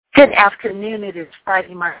Good afternoon. It is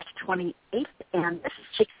Friday, March 28th, and this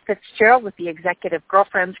is Chick Fitzgerald with the Executive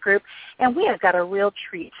Girlfriends Group, and we have got a real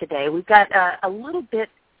treat today. We've got a little bit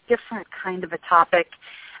different kind of a topic.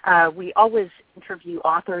 We always interview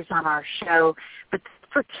authors on our show, but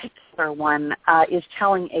this particular one is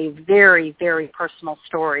telling a very, very personal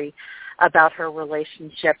story about her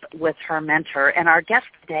relationship with her mentor. And our guest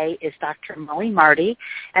today is Dr. Marti,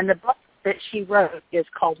 and the book that she wrote is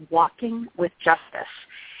called Walking with Justice.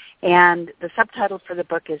 And the subtitle for the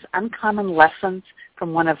book is Uncommon Lessons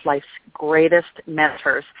from One of Life's Greatest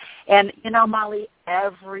Mentors. And, you know, Molly,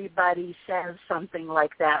 everybody says something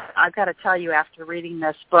like that. I've got to tell you, after reading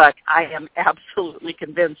this book, I am absolutely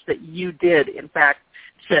convinced that you did, in fact,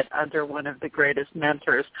 sit under one of the greatest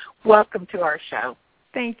mentors. Welcome to our show.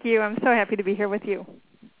 Thank you. I'm so happy to be here with you.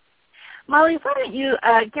 Molly, why don't you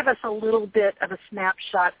give us a little bit of a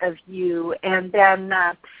snapshot of you, and then,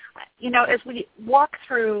 as we walk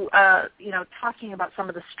through, talking about some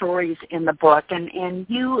of the stories in the book, and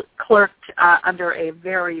you clerked under a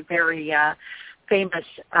very, very famous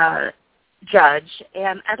judge,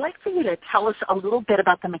 and I'd like for you to tell us a little bit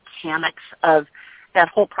about the mechanics of that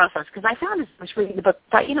whole process, because I found as I was reading the book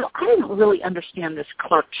that, I didn't really understand this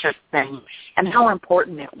clerkship thing and how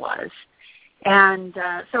important it was. And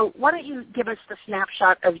so why don't you give us the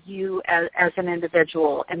snapshot of you as an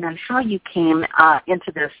individual, and then how you came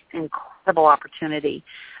into this incredible opportunity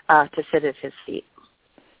to sit at his feet.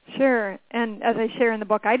 Sure. And as I share in the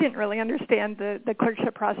book, I didn't really understand the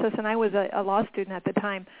clerkship process, and I was a law student at the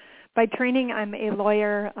time. By training, I'm a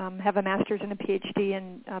lawyer, have a master's and a PhD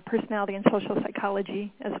in personality and social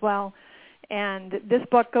psychology as well. And this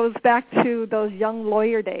book goes back to those young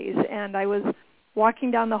lawyer days, and I was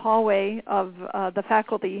walking down the hallway of the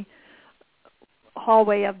faculty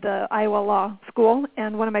hallway of the Iowa Law School,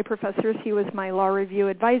 and one of my professors, he was my law review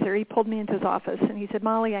advisor, he pulled me into his office, and he said,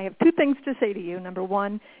 Molly, I have two things to say to you. Number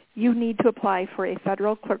one, you need to apply for a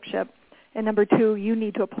federal clerkship, and number two, you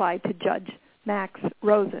need to apply to Judge Max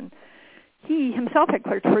Rosen. He himself had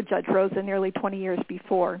clerked for Judge Rosen nearly 20 years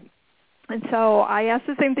before. And so I asked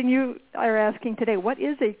the same thing you are asking today. What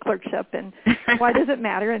is a clerkship, and why does it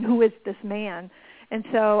matter, and who is this man? And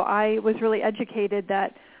so I was really educated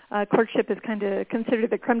that clerkship is kind of considered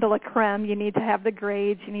the creme de la creme. You need to have the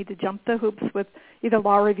grades. You need to jump the hoops with either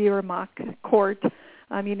law review or mock court.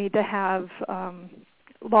 You need to have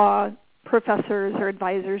law professors or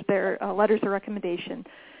advisors, their letters of recommendation.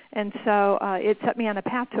 And so it set me on a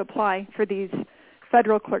path to apply for these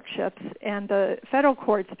federal clerkships, and the federal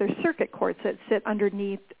courts, they're circuit courts that sit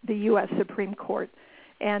underneath the U.S. Supreme Court,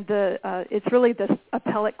 and it's really the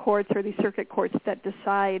appellate courts or the circuit courts that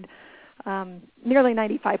decide nearly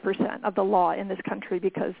 95% of the law in this country,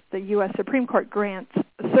 because the U.S. Supreme Court grants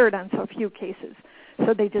cert on so few cases,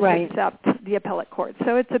 so they just accept the appellate court.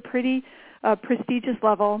 So it's a pretty prestigious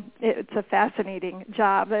level. It's a fascinating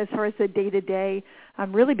job as far as the day-to-day.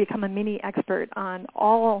 Really become a mini expert on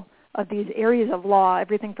all of these areas of law,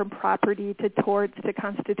 everything from property to torts to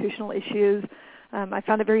constitutional issues. I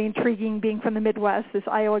found it very intriguing, being from the Midwest, this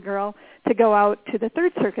Iowa girl, to go out to the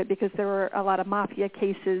Third Circuit because there were a lot of mafia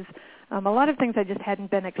cases, a lot of things I just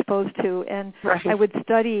hadn't been exposed to. And I would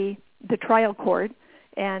study the trial court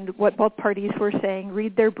and what both parties were saying,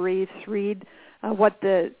 read their briefs, read what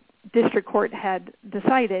the district court had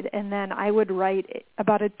decided, and then I would write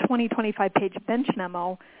about a 20-25-page bench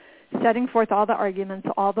memo setting forth all the arguments,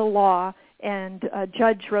 all the law, and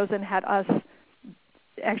Judge Rosen had us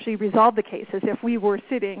actually resolve the case as if we were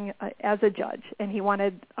sitting as a judge, and he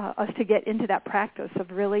wanted us to get into that practice of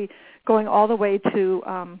really going all the way to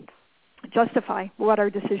justify what our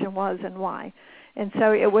decision was and why. And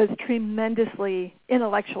so it was tremendously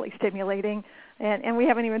intellectually stimulating, and we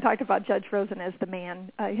haven't even talked about Judge Rosen as the man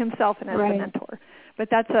himself and as the mentor. But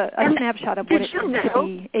that's a snapshot of what it means to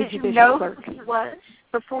be a judicial clerk. Did you know who he was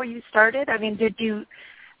before you started? I mean, did you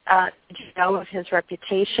know of his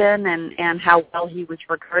reputation and how well he was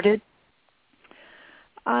regarded?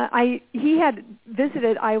 He had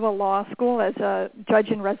visited Iowa Law School as a judge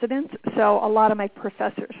in residence, so a lot of my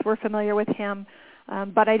professors were familiar with him,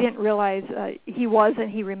 but I didn't realize he was and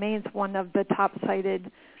he remains one of the top-cited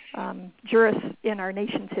jurists in our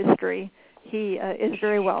nation's history. He is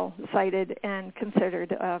very well cited and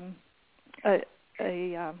considered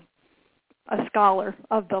a scholar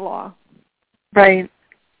of the law. Right.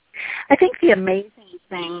 I think the amazing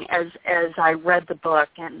thing, as I read the book,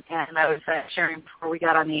 and I was sharing before we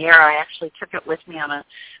got on the air, I actually took it with me on a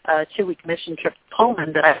 2-week mission trip to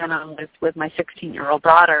Poland that I went on with my 16-year-old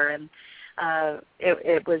daughter, and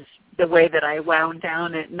it was the way that I wound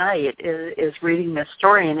down at night is reading this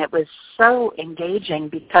story, and it was so engaging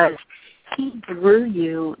because he drew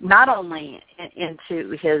you not only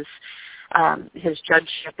into his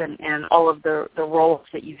judgeship and all of the roles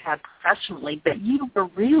that you had professionally, but you were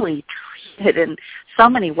really treated in so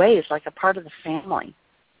many ways like a part of the family.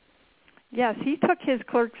 Yes, he took his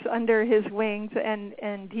clerks under his wings,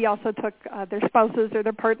 and he also took their spouses or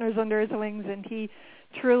their partners under his wings, and he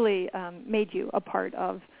truly made you a part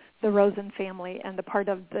of the Rosen family and the part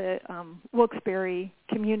of the Wilkes-Barre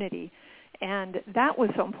community. And that was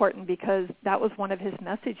so important because that was one of his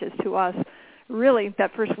messages to us, really,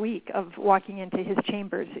 that first week of walking into his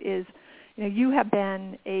chambers is, you have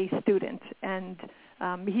been a student. And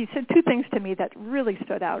he said two things to me that really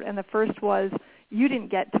stood out. And the first was, you didn't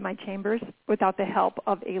get to my chambers without the help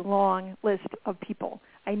of a long list of people.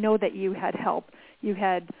 I know that you had help. You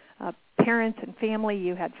had parents and family.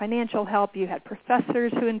 You had financial help. You had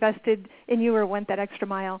professors who invested in you or went that extra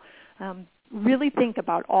mile. Really think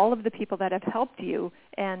about all of the people that have helped you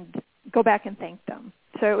and go back and thank them.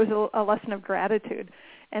 So it was a lesson of gratitude.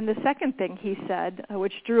 And the second thing he said,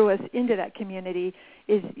 which drew us into that community,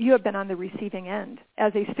 is you have been on the receiving end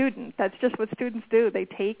as a student. That's just what students do. They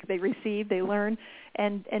take, they receive, they learn.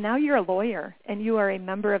 And now you're a lawyer, and you are a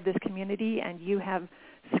member of this community, and you have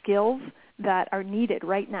skills that are needed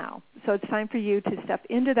right now. So it's time for you to step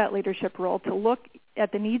into that leadership role, to look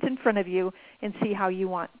at the needs in front of you and see how you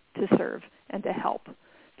want to serve and to help,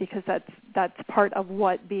 because that's part of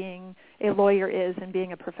what being a lawyer is and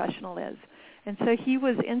being a professional is. And so he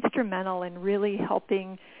was instrumental in really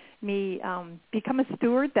helping me become a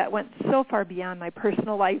steward that went so far beyond my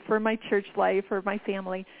personal life or my church life or my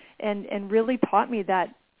family, and really taught me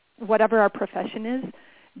that whatever our profession is,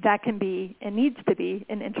 that can be and needs to be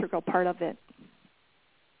an integral part of it.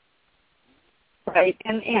 Right,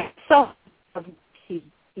 and so what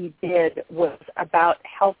he did was about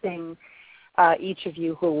helping each of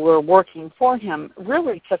you who were working for him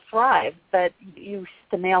really to thrive. But you hit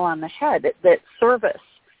the nail on the head, that service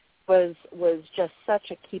was just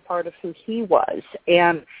such a key part of who he was.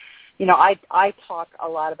 And I talk a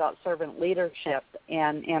lot about servant leadership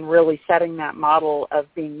and really setting that model of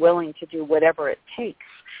being willing to do whatever it takes,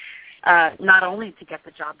 not only to get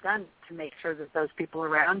the job done, to make sure that those people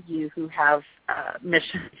around you who have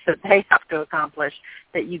missions that they have to accomplish,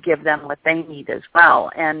 that you give them what they need as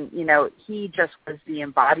well. And, he just was the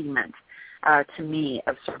embodiment to me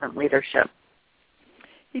of servant leadership.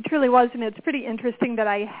 He truly was, and it's pretty interesting that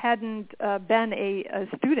I hadn't been a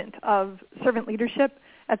student of servant leadership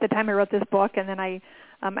at the time I wrote this book, and then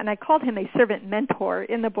I called him a servant mentor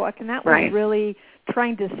in the book, and that was really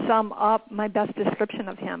trying to sum up my best description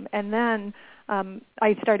of him. And then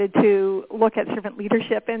I started to look at servant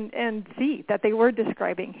leadership and see that they were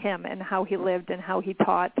describing him and how he lived and how he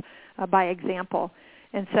taught by example.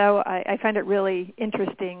 And so I find it really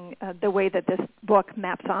interesting the way that this book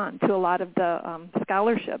maps on to a lot of the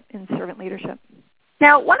scholarship in servant leadership.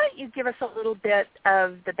 Now, why don't you give us a little bit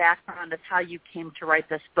of the background of how you came to write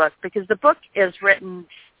this book? Because the book is written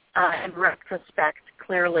in retrospect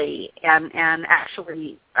clearly, and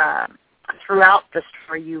actually throughout the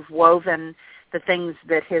story you've woven the things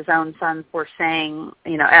that his own sons were saying,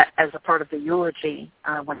 as a part of the eulogy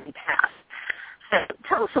when he passed. So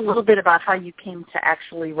tell us a little bit about how you came to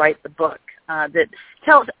actually write the book that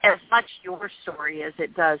tells as much your story as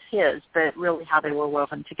it does his, but really how they were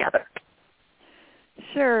woven together.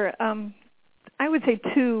 Sure. I would say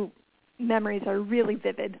two memories are really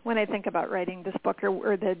vivid when I think about writing this book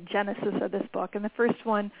or the genesis of this book. And the first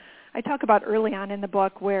one I talk about early on in the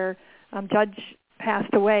book where Judge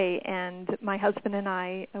passed away, and my husband and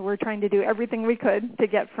I were trying to do everything we could to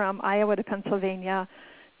get from Iowa to Pennsylvania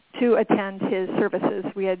to attend his services.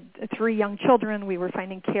 We had 3 young children. We were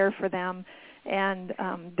finding care for them, and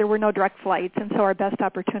there were no direct flights, and so our best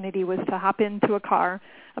opportunity was to hop into a car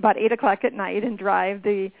about 8 o'clock at night and drive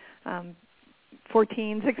the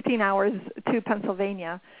 16 hours to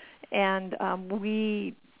Pennsylvania. And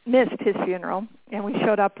we missed his funeral, and we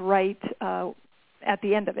showed up right at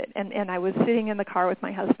the end of it. And I was sitting in the car with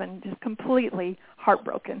my husband, just completely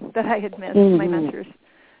heartbroken that I had missed my mentor's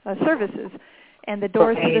services. And the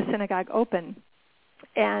doors to the synagogue opened,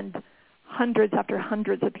 and hundreds after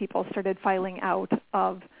hundreds of people started filing out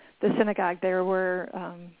of the synagogue. There were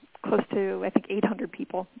close to, I think, 800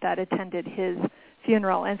 people that attended his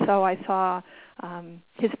funeral. And so I saw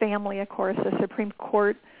his family, of course, a Supreme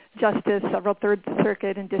Court justice, several Third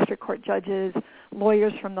Circuit and District Court judges,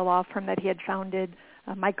 lawyers from the law firm that he had founded,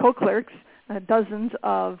 my co-clerks, dozens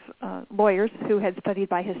of lawyers who had studied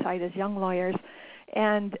by his side as young lawyers,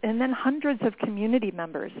 and then hundreds of community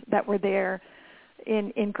members that were there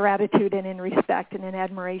in gratitude and in respect and in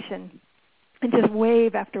admiration. And just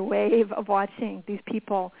wave after wave of watching these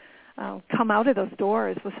people come out of those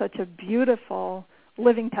doors with such a beautiful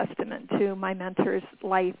living testament to my mentor's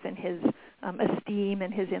life and his esteem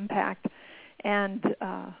and his impact. And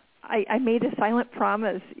I made a silent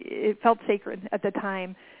promise. It felt sacred at the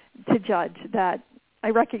time to Judge that I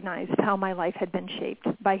recognized how my life had been shaped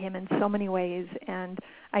by him in so many ways, and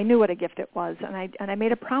I knew what a gift it was. And I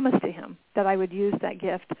made a promise to him that I would use that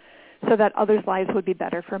gift so that others' lives would be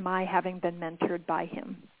better for my having been mentored by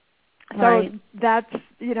him. So right. That's,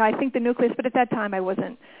 I think the nucleus, but at that time I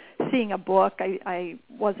wasn't seeing a book. I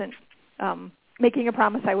wasn't making a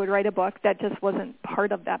promise I would write a book. That just wasn't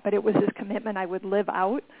part of that, but it was his commitment I would live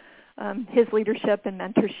out his leadership and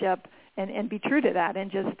mentorship and be true to that and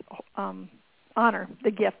just honor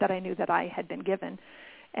the gift that I knew that I had been given.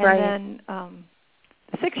 And right. then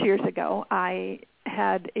 6 years ago, I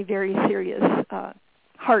had a very serious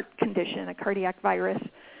heart condition, a cardiac virus.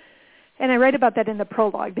 And I write about that in the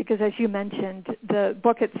prologue because, as you mentioned, the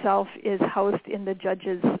book itself is housed in the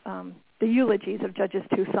Judge's, the eulogies of Judge's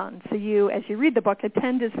two sons. So you, as you read the book,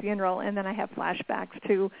 attend his funeral, and then I have flashbacks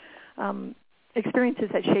to experiences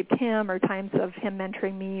that shaped him or times of him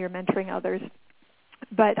mentoring me or mentoring others.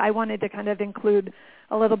 But I wanted to kind of include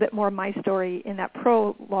a little bit more of my story in that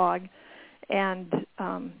prologue and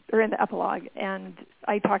or in the epilogue. And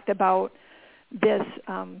I talked about this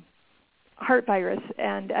heart virus,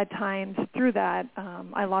 and at times through that,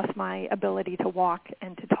 I lost my ability to walk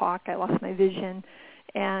and to talk. I lost my vision,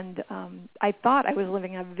 and I thought I was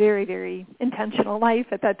living a very, very intentional life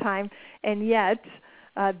at that time, and yet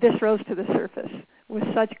this rose to the surface with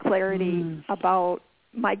such clarity about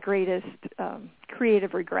my greatest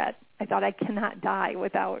creative regret. I thought I cannot die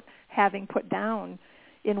without having put down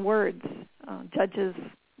in words Judge's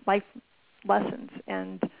life lessons.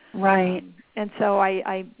 And right. And so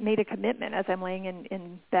I made a commitment as I'm laying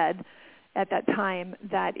in bed at that time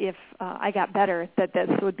that if I got better, that this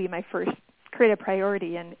would be my first creative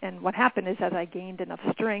priority. And what happened is as I gained enough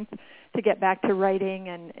strength to get back to writing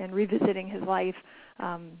and revisiting his life,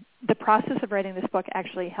 the process of writing this book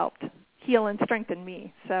actually helped heal and strengthen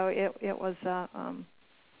me. So it was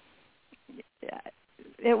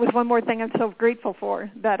one more thing I'm so grateful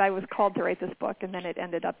for, that I was called to write this book, and then it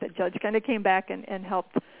ended up that Judge kind of came back and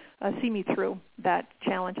helped see me through that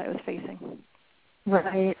challenge I was facing.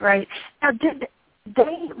 Right, right. Now, did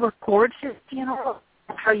they record his funeral?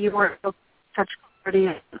 How you were such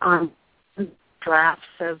clarity on drafts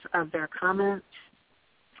of their comments?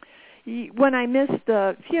 When I missed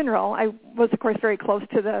the funeral, I was, of course, very close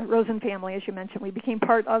to the Rosen family, as you mentioned. We became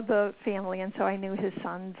part of the family, and so I knew his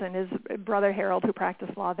sons and his brother Harold, who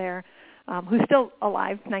practiced law there, who's still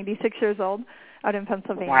alive, 96 years old, out in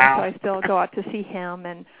Pennsylvania. Wow. So I still go out to see him,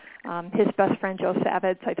 and his best friend, Joe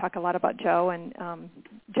Savitz. I talk a lot about Joe, and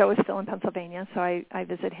Joe is still in Pennsylvania, so I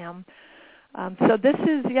visit him. So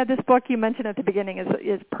this book you mentioned at the beginning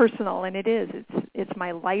is personal, and it is. It's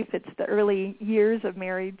my life. It's the early years of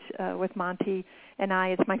marriage with Monty and I.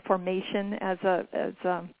 It's my formation as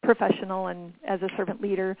a professional and as a servant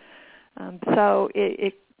leader. So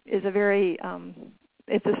it is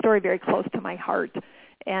it's a story very close to my heart.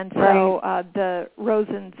 And so the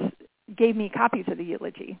Rosens gave me copies of the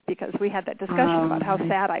eulogy because we had that discussion about how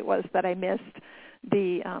sad I was that I missed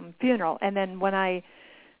the funeral. And then when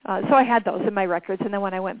so I had those in my records, and then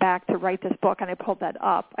when I went back to write this book and I pulled that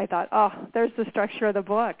up, I thought, there's the structure of the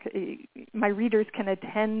book. My readers can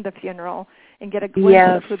attend the funeral and get a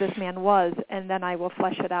glimpse of who this man was, and then I will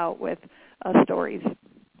flesh it out with stories.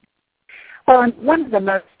 Well, and one of the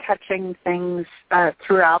most touching things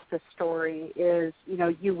throughout the story is,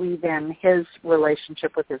 you weave in his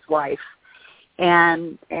relationship with his wife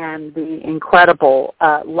and the incredible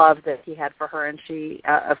love that he had for her, and she,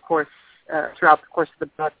 of course, throughout the course of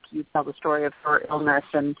the book, you tell the story of her illness,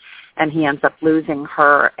 and he ends up losing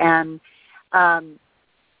her. And,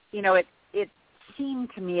 it seemed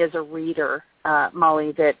to me as a reader,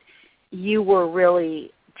 Mollie, that you were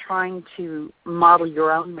really trying to model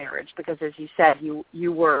your own marriage because, as you said,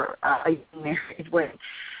 you were married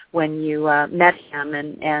when you met him,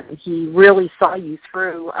 and he really saw you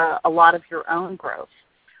through a lot of your own growth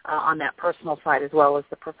on that personal side as well as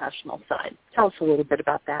the professional side. Tell us a little bit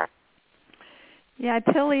about that. Yeah,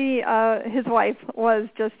 Tilly, his wife, was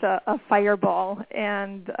just a fireball,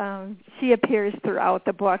 and she appears throughout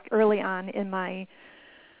the book. Early on in my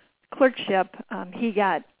clerkship, he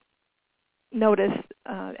got noticed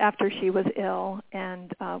after she was ill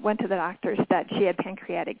and went to the doctors that she had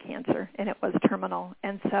pancreatic cancer, and it was terminal.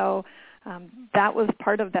 And so that was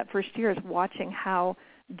part of that first year, is watching how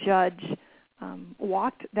Judge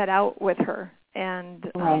walked that out with her. And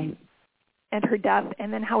and her death,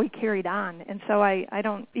 and then how he carried on. And so I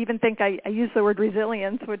don't even think I use the word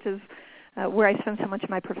resilience, which is where I spend so much of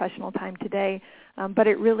my professional time today, but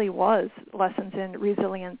it really was lessons in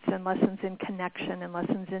resilience and lessons in connection and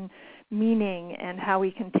lessons in meaning and how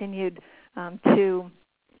he continued to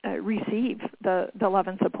receive the love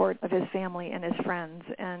and support of his family and his friends.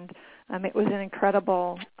 And it was an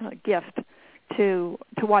incredible gift to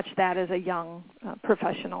watch that as a young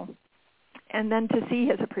professional. And then to see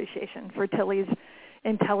his appreciation for Tilly's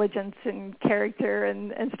intelligence and character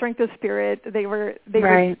and strength of spirit. They were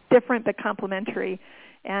different but complementary.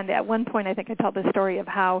 And at one point, I think I told the story of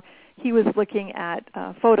how he was looking at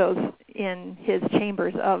photos in his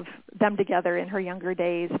chambers of them together in her younger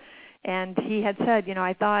days. And he had said,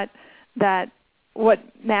 I thought that what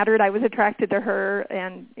mattered, I was attracted to her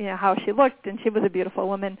and, how she looked, and she was a beautiful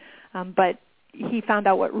woman. But he found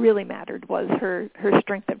out what really mattered was her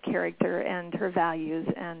strength of character and her values.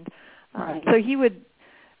 And so he would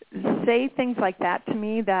say things like that to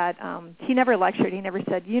me that he never lectured. He never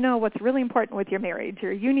said, what's really important with your marriage,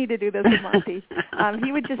 or you need to do this with Marti.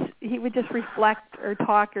 He would just reflect or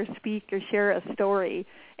talk or speak or share a story,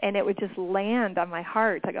 and it would just land on my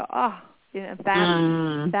heart. I go,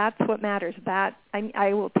 that's what matters. That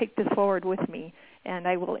I will take this forward with me, and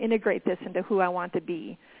I will integrate this into who I want to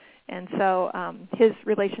be. And so his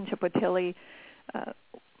relationship with Tilly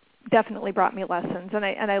definitely brought me lessons, and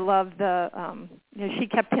I love she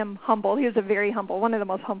kept him humble. He was a very humble, one of the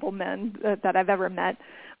most humble men that I've ever met.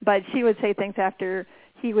 But she would say things after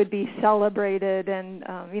he would be celebrated, and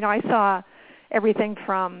I saw everything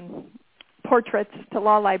from portraits to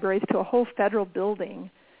law libraries to a whole federal building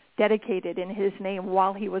dedicated in his name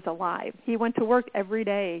while he was alive. He went to work every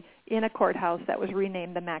day in a courthouse that was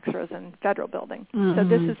renamed the Max Rosen Federal Building. Mm-hmm. So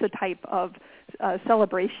this is the type of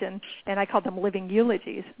celebration, and I call them living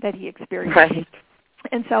eulogies, that he experienced. Right.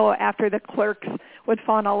 And so after the clerks would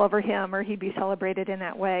fawn all over him or he'd be celebrated in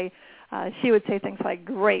that way, she would say things like,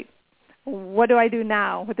 "Great, what do I do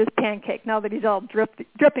now with this pancake now that he's all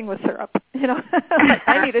dripping with syrup?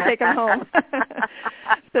 I need to take him home."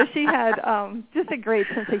 So she had just a great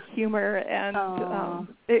sense of humor, and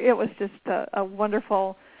it was just a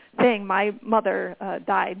wonderful thing. My mother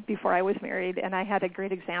died before I was married, and I had a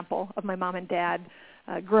great example of my mom and dad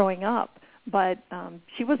growing up, but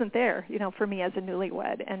she wasn't there, for me as a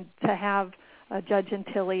newlywed. And to have Judge and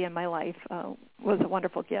Tilly in my life was a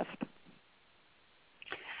wonderful gift.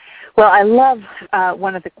 Well, I love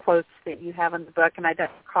one of the quotes that you have in the book, and I don't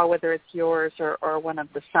recall whether it's yours or one of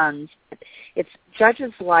the sons. It's,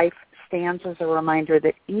 "Judge's life stands as a reminder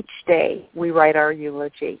that each day we write our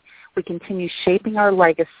eulogy. We continue shaping our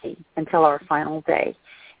legacy until our final day.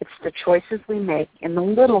 It's the choices we make in the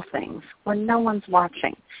little things when no one's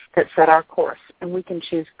watching that set our course, and we can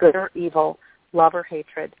choose good or evil, love or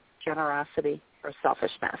hatred, generosity or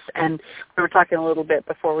selfishness." And we were talking a little bit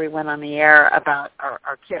before we went on the air about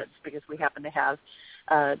our kids, because we happen to have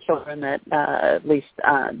children that at least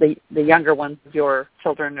the younger ones of your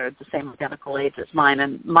children are the same identical age as mine,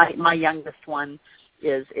 and my youngest one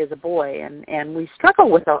is a boy, and we struggle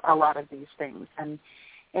with a lot of these things, and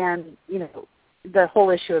the whole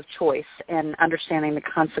issue of choice and understanding the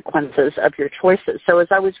consequences of your choices. So as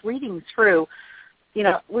I was reading through,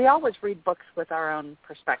 we always read books with our own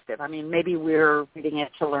perspective. I mean, maybe we're reading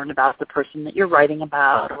it to learn about the person that you're writing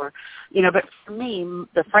about, or, but for me,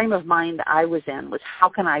 the frame of mind I was in was, how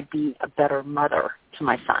can I be a better mother to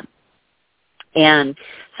my son? And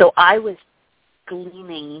so I was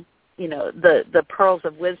gleaning, the pearls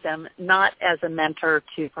of wisdom, not as a mentor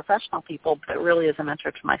to professional people, but really as a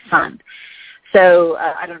mentor to my son. So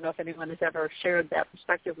I don't know if anyone has ever shared that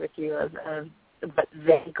perspective with you of what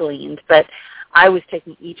they gleaned, but I was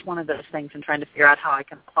taking each one of those things and trying to figure out how I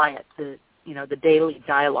can apply it to, the daily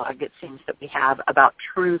dialogue, it seems, that we have about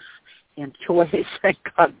truth and choice and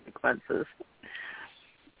consequences.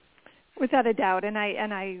 Without a doubt, and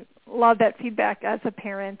I love that feedback as a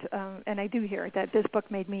parent, and I do hear that this book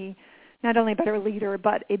made me not only a better leader,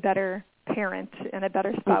 but a better parent and a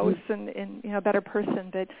better spouse, and a better person.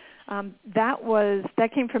 But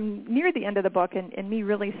that came from near the end of the book, and me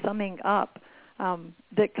really summing up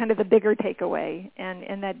the kind of the bigger takeaway,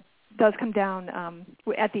 and that does come down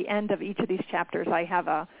at the end of each of these chapters. I have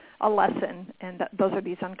a lesson, and those are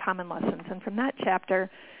these uncommon lessons. And from that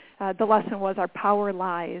chapter, the lesson was, our power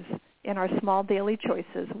lies in our small daily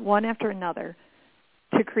choices, one after another,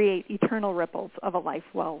 to create eternal ripples of a life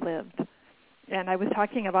well lived. And I was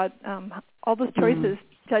talking about all those choices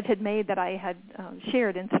Judge had made that I had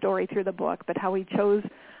shared in story through the book, but how he chose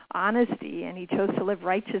honesty, and he chose to live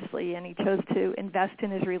righteously, and he chose to invest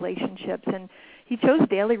in his relationships, and he chose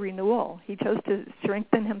daily renewal. He chose to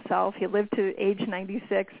strengthen himself. He lived to age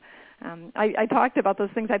 96. I talked about those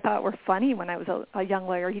things I thought were funny when I was a young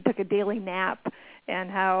lawyer. He took a daily nap,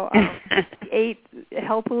 and how he ate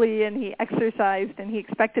healthily, and he exercised, and he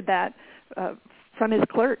expected that from his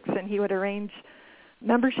clerks, and he would arrange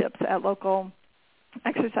memberships at local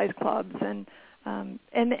exercise clubs, and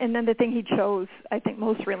then the thing he chose, I think,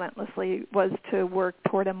 most relentlessly was to work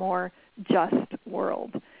toward a more just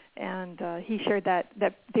world. And he shared that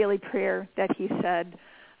daily prayer that he said,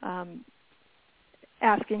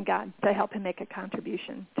 asking God to help him make a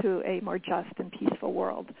contribution to a more just and peaceful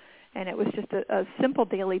world. And it was just a simple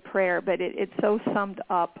daily prayer, but it so summed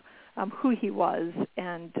up who he was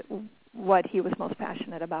and what he was most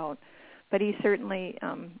passionate about. But he certainly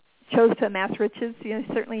chose to amass riches. He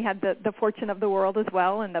certainly had the fortune of the world as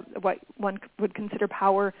well, and what one would consider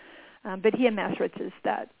power. But he amassed riches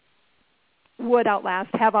that would outlast,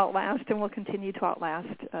 and will continue to outlast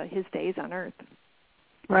his days on earth.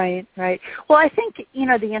 Right. Well, I think,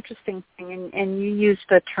 the interesting thing, and you used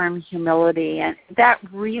the term humility, and that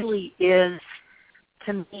really is,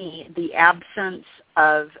 to me, the absence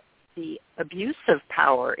of the abuse of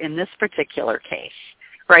power in this particular case,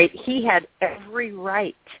 right? He had every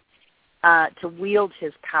right to wield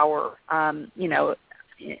his power,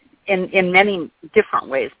 in many different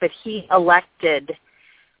ways, but he elected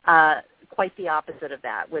quite the opposite of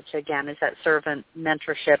that, which again is that servant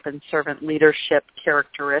mentorship and servant leadership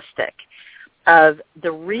characteristic of the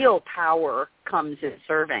real power comes in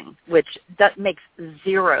serving, which that makes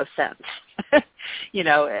zero sense,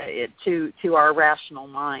 to our rational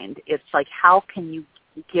mind. It's like, how can you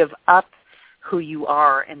give up who you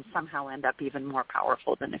are and somehow end up even more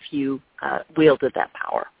powerful than if you wielded that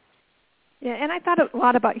power? Yeah, and I thought a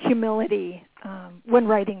lot about humility when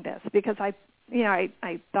writing this, because I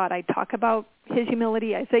thought I'd talk about his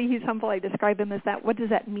humility. I say he's humble. I describe him as that. What does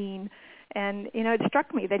that mean? And, it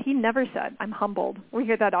struck me that he never said, I'm humbled. We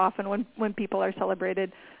hear that often when people are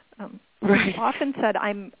celebrated. Right. He often said,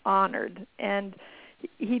 I'm honored. And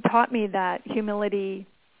he taught me that humility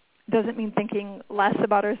doesn't mean thinking less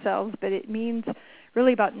about ourselves, but it means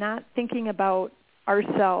really about not thinking about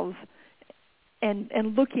ourselves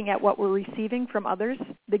and looking at what we're receiving from others,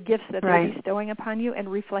 the gifts that they're bestowing upon you,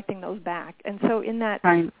 and reflecting those back. And so in that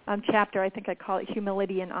chapter, I think I call it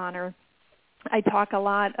Humility and Honor, I talk a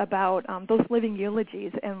lot about those living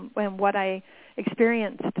eulogies and what I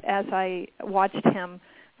experienced as I watched him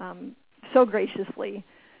so graciously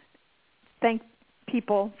thank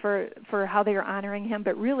people for how they are honoring him,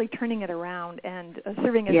 but really turning it around and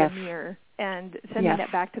serving as a mirror and sending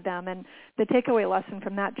that back to them. And the takeaway lesson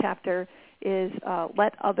from that chapter is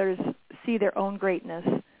let others see their own greatness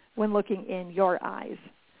when looking in your eyes.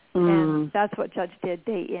 And that's what Judge did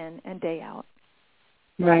day in and day out.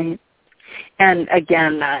 Right. And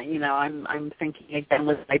again, I'm thinking again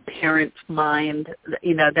with my parents' mind,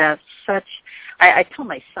 that's such, I tell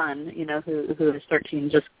my son, who is 13,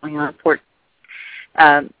 just going on 14,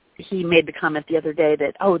 he made the comment the other day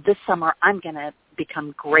that, this summer I'm going to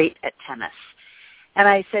become great at tennis. And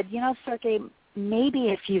I said, Sergey, maybe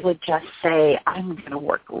if you would just say, I'm going to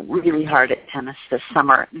work really hard at tennis this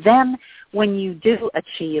summer, then when you do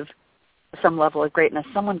achieve some level of greatness,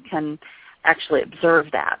 someone can actually observe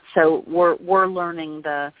that. So we're learning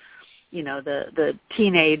the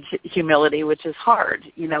teenage humility, which is hard,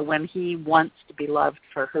 when he wants to be loved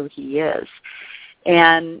for who he is.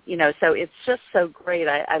 And, so it's just so great.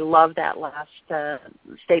 I love that last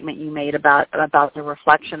statement you made about the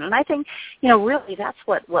reflection. And I think, really that's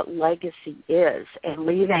what legacy is. And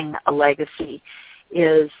leaving a legacy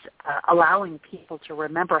is allowing people to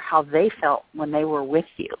remember how they felt when they were with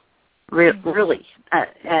you, really.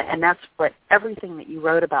 And that's what everything that you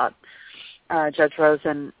wrote about, Judge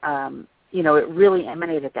Rosen, it really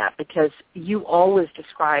emanated that, because you always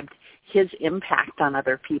described his impact on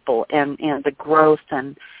other people and the growth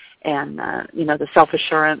and the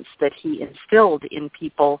self-assurance that he instilled in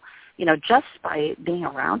people, just by being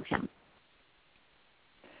around him.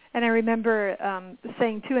 And I remember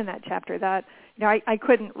saying, too, in that chapter that, I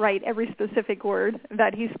couldn't write every specific word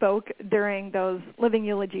that he spoke during those living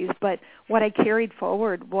eulogies, but what I carried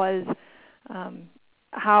forward was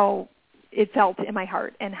how it felt in my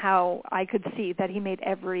heart and how I could see that he made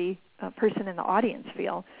every person in the audience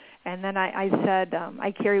feel. And then I said,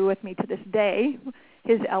 I carry with me to this day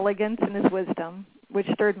his elegance and his wisdom, which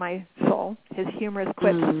stirred my soul. His humorous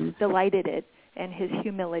quips delighted it, and his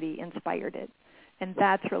humility inspired it. And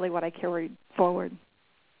that's really what I carried forward.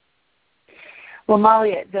 Well,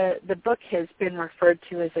 Mollie, the book has been referred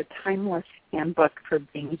to as a timeless handbook for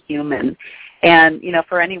being human. And,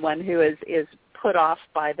 for anyone who is put off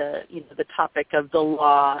by the topic of the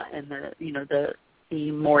law and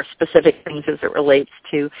the more specific things as it relates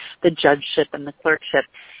to the judgeship and the clerkship,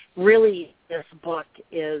 really this book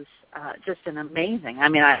is just an amazing,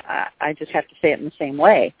 I just have to say it in the same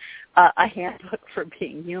way, a handbook for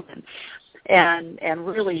being human. And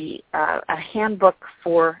really a handbook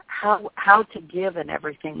for how to give in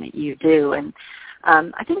everything that you do. And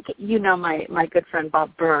I think my good friend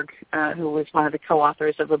Bob Berg, who was one of the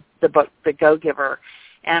co-authors of the book The Go-Giver,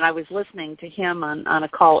 and I was listening to him on a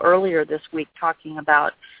call earlier this week talking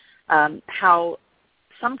about how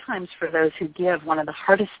sometimes for those who give, one of the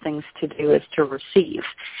hardest things to do is to receive.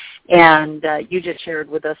 And you just shared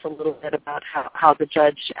with us a little bit about how the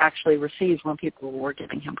judge actually receives when people were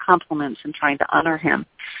giving him compliments and trying to honor him.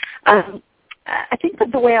 I think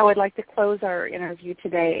that the way I would like to close our interview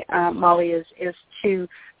today, Mollie, is to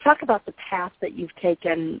talk about the path that you've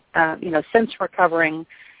taken, since recovering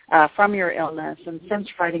from your illness and since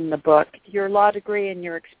writing the book. Your law degree and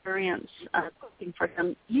your experience working for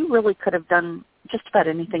him, you really could have done just about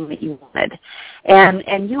anything that you wanted.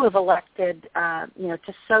 And you have elected,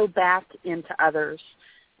 to sow back into others,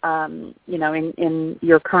 in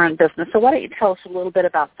your current business. So why don't you tell us a little bit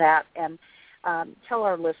about that and tell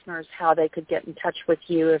our listeners how they could get in touch with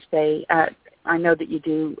you if they, I know that you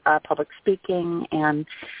do public speaking and,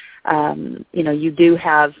 you do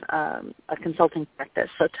have a consulting practice.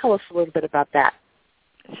 So tell us a little bit about that.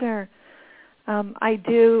 Sure. I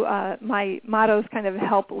do. My motto is kind of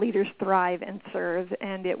help leaders thrive and serve,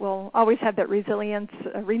 and it will always have that resilience,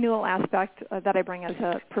 renewal aspect that I bring as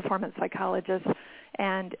a performance psychologist,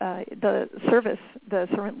 and the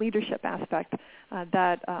servant leadership aspect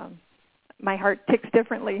that my heart ticks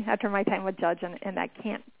differently after my time with Judge, and that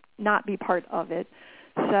can't not be part of it.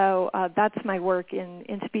 So that's my work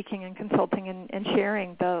in speaking and consulting and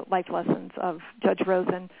sharing the life lessons of Judge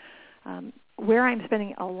Rosen. Where I'm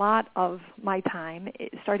spending a lot of my time,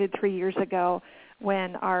 it started 3 years ago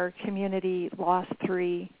when our community lost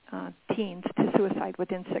 3 teens to suicide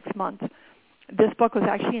within 6 months. This book was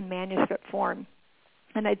actually in manuscript form,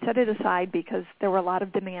 and I'd set it aside because there were a lot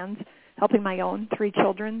of demands, helping my own 3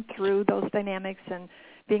 children through those dynamics and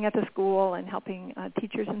being at the school and helping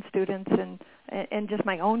teachers and students and just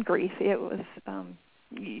my own grief. It was,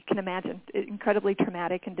 you can imagine, incredibly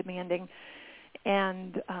traumatic and demanding.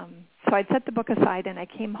 And so I'd set the book aside, and I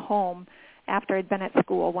came home after I'd been at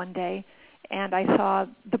school one day, and I saw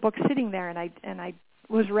the book sitting there, and I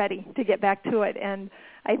was ready to get back to it. And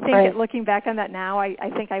I think that looking back on that now, I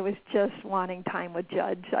think I was just wanting time with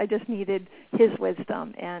Judge. I just needed his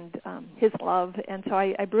wisdom and his love. And so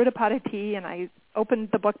I brewed a pot of tea, and I opened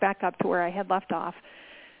the book back up to where I had left off.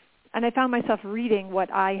 And I found myself reading what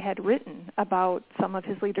I had written about some of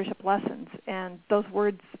his leadership lessons. And those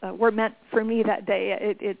words were meant for me that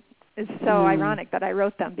day. It is so ironic that I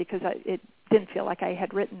wrote them because it didn't feel like I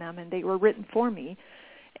had written them, and they were written for me.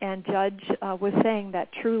 And Judge was saying that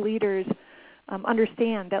true leaders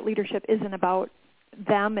understand that leadership isn't about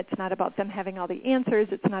them. It's not about them having all the answers.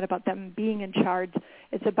 It's not about them being in charge.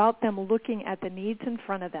 It's about them looking at the needs in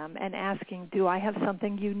front of them and asking, do I have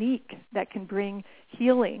something unique that can bring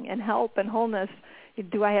healing and help and wholeness?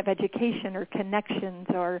 Do I have education or connections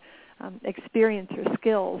or experience or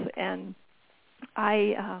skills? And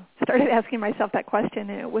I started asking myself that question,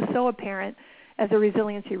 and it was so apparent as a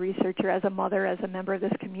resiliency researcher, as a mother, as a member of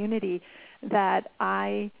this community, that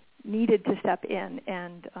I needed to step in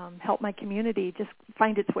and help my community just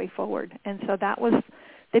find its way forward. And so that was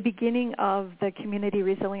the beginning of the Community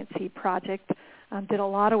Resiliency Project. Did a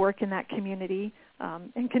lot of work in that community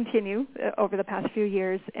and continue over the past few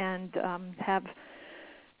years, and have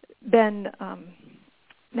been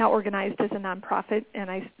now organized as a nonprofit, and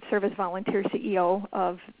I serve as volunteer CEO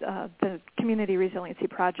of the Community Resiliency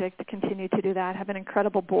Project. To continue to do that, have an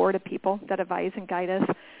incredible board of people that advise and guide us.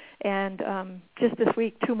 And just this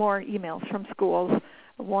week, 2 more emails from schools.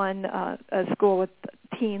 One, a school with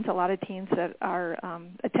teens, a lot of teens that are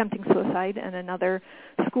attempting suicide, and another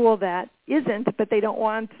school that isn't, but they don't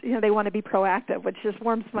want, they want to be proactive, which just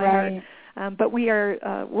warms my heart. But we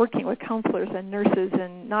are working with counselors and nurses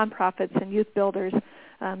and nonprofits and youth builders.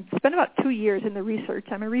 Spent about 2 years in the research.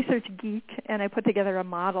 I'm a research geek, and I put together a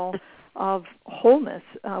model of wholeness.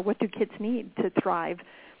 What do kids need to thrive?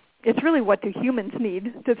 It's really what do humans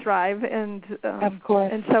need to thrive, and of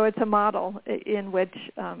course. And so it's a model in which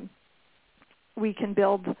we can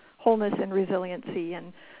build wholeness and resiliency,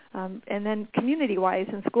 and then community-wise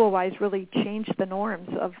and school-wise really change the norms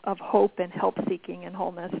of hope and help-seeking and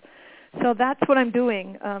wholeness. So that's what I'm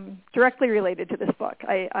doing, directly related to this book.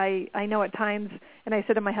 I know at times, and I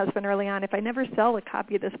said to my husband early on, if I never sell a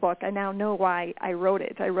copy of this book, I now know why I wrote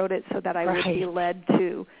it. I wrote it so that I would be led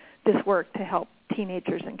to this work to help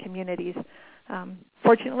teenagers and communities.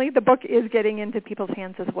 Fortunately, the book is getting into people's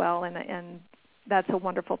hands as well, and that's a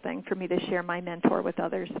wonderful thing for me to share my mentor with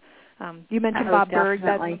others. You mentioned Bob Berg.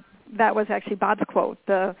 That was actually Bob's quote,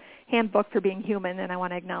 the handbook for being human, and I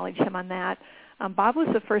want to acknowledge him on that. Bob was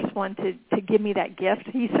the first one to give me that gift.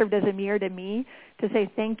 He served as a mirror to me to say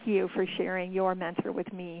thank you for sharing your mentor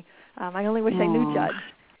with me. I only wish I knew Judge,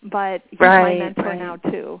 but he's my mentor now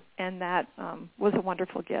too, and that was a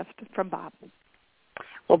wonderful gift from Bob.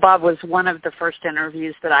 Well, Bob was one of the first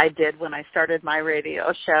interviews that I did when I started my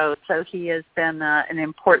radio show, so he has been an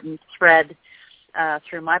important thread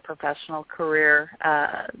through my professional career,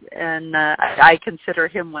 and I consider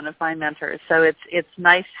him one of my mentors. So it's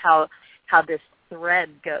nice how this thread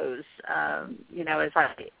goes, as I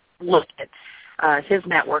look at his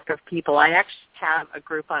network of people. I actually have a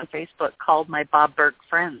group on Facebook called My Bob Berg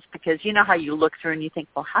Friends, because you know how you look through and you think,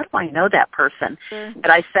 well, how do I know that person? Sure.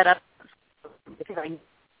 But I set up, because I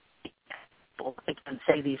can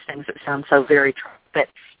say these things that sound so very true, but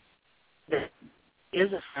this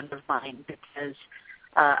is a friend of mine because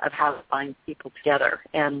of how it binds people together.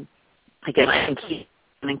 And again, I think he's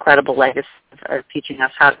an incredible legacy of teaching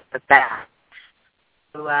us how to do that.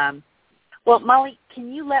 So, well, Mollie,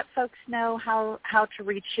 can you let folks know how to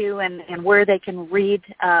reach you and where they can read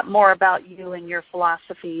more about you and your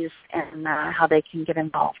philosophies and how they can get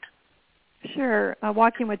involved? Sure.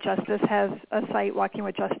 Walking with Justice has a site,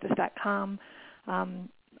 walkingwithjustice.com.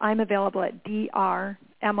 I'm available at drmollie.com,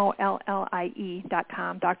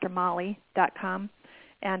 drmollie.com.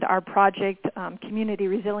 And our project, Community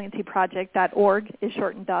Resiliency Project.org, is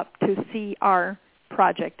shortened up to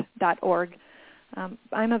crproject.org.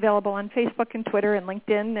 I'm available on Facebook and Twitter and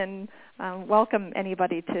LinkedIn, and welcome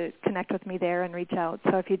anybody to connect with me there and reach out.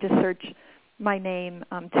 So if you just search my name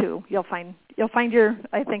too, you'll find your,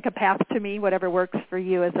 I think, a path to me, whatever works for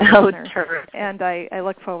you as a listener. Sure. And I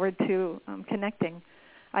look forward to connecting.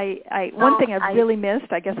 One thing I really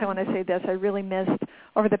missed, I guess I want to say this, I really missed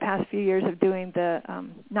over the past few years of doing the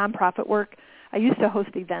nonprofit work. I used to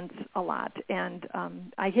host events a lot, and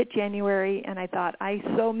I hit January, and I thought, I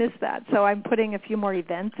so missed that. So I'm putting a few more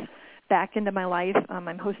events back into my life.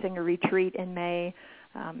 I'm hosting a retreat in May.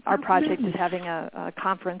 Our project is having a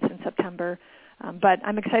conference in September, but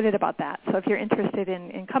I'm excited about that. So if you're interested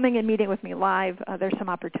in coming and meeting with me live, there's some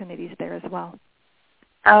opportunities there as well.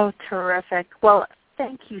 Oh, terrific. Well,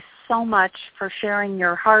 thank you so much for sharing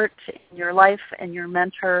your heart, your life, and your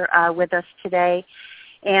mentor with us today.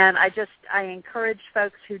 And I encourage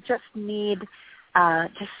folks who just need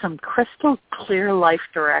just some crystal clear life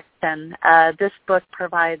direction. This book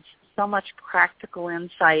provides so much practical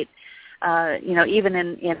insight, even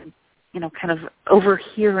in kind of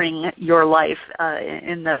overhearing your life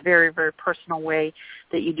in the very, very personal way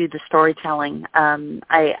that you do the storytelling.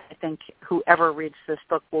 I think whoever reads this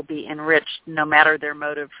book will be enriched, no matter their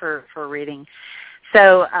motive for reading.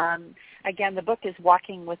 So, again, the book is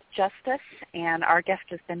Walking with Justice, and our guest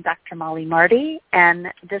has been Dr. Mollie Marti,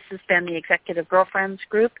 and this has been the Executive Girlfriends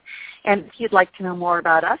Group. And if you'd like to know more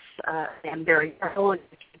about us, and Barry Carroll,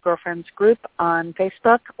 Executive Girlfriends Group on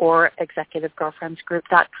Facebook or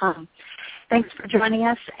executivegirlfriendsgroup.com. Thanks for joining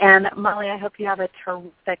us, and Mollie, I hope you have a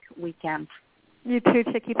terrific weekend. You too,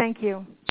 Chickie. Thank you.